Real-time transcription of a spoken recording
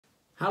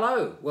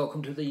Hello,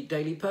 welcome to the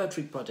Daily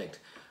Poetry Project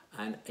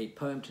and a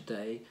poem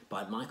today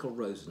by Michael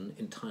Rosen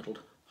entitled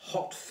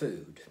Hot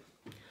Food.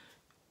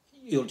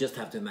 You'll just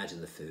have to imagine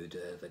the food,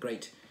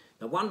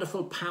 the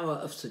wonderful power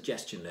of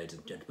suggestion, ladies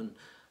and gentlemen.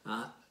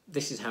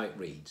 This is how it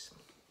reads.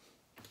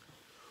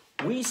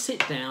 We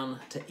sit down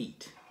to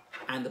eat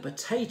and the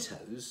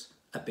potatoes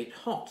a bit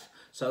hot,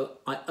 so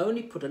I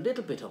only put a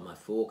little bit on my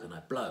fork and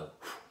I blow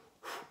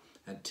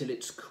until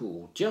it's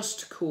cool,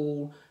 just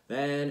cool,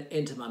 then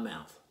into my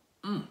mouth.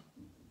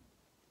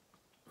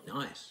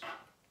 Nice.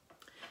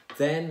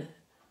 Then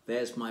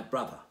there's my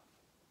brother.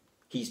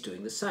 He's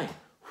doing the same.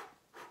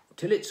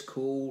 Till it's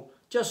cool,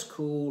 just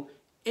cool,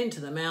 into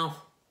the mouth.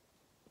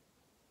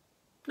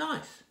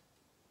 Nice.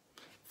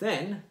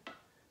 Then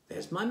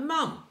there's my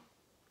mum.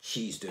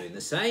 She's doing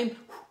the same.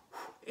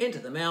 Into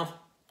the mouth.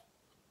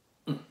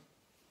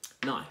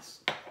 Nice.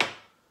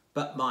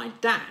 But my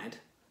dad,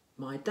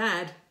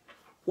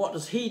 what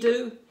does he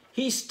do?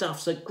 He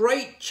stuffs a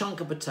great chunk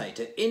of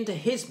potato into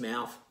his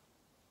mouth.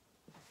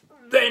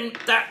 Then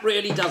that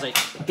really does it.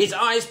 His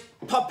eyes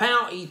pop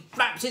out, he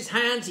flaps his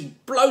hands, he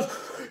blows,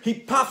 he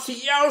puffs,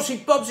 he yells, he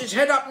bobs his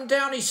head up and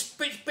down, he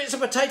spits bits of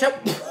potato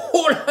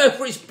all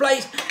over his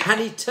plate, and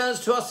he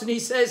turns to us and he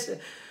says,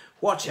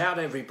 "Watch out,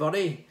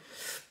 everybody.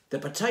 The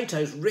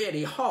potato's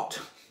really hot."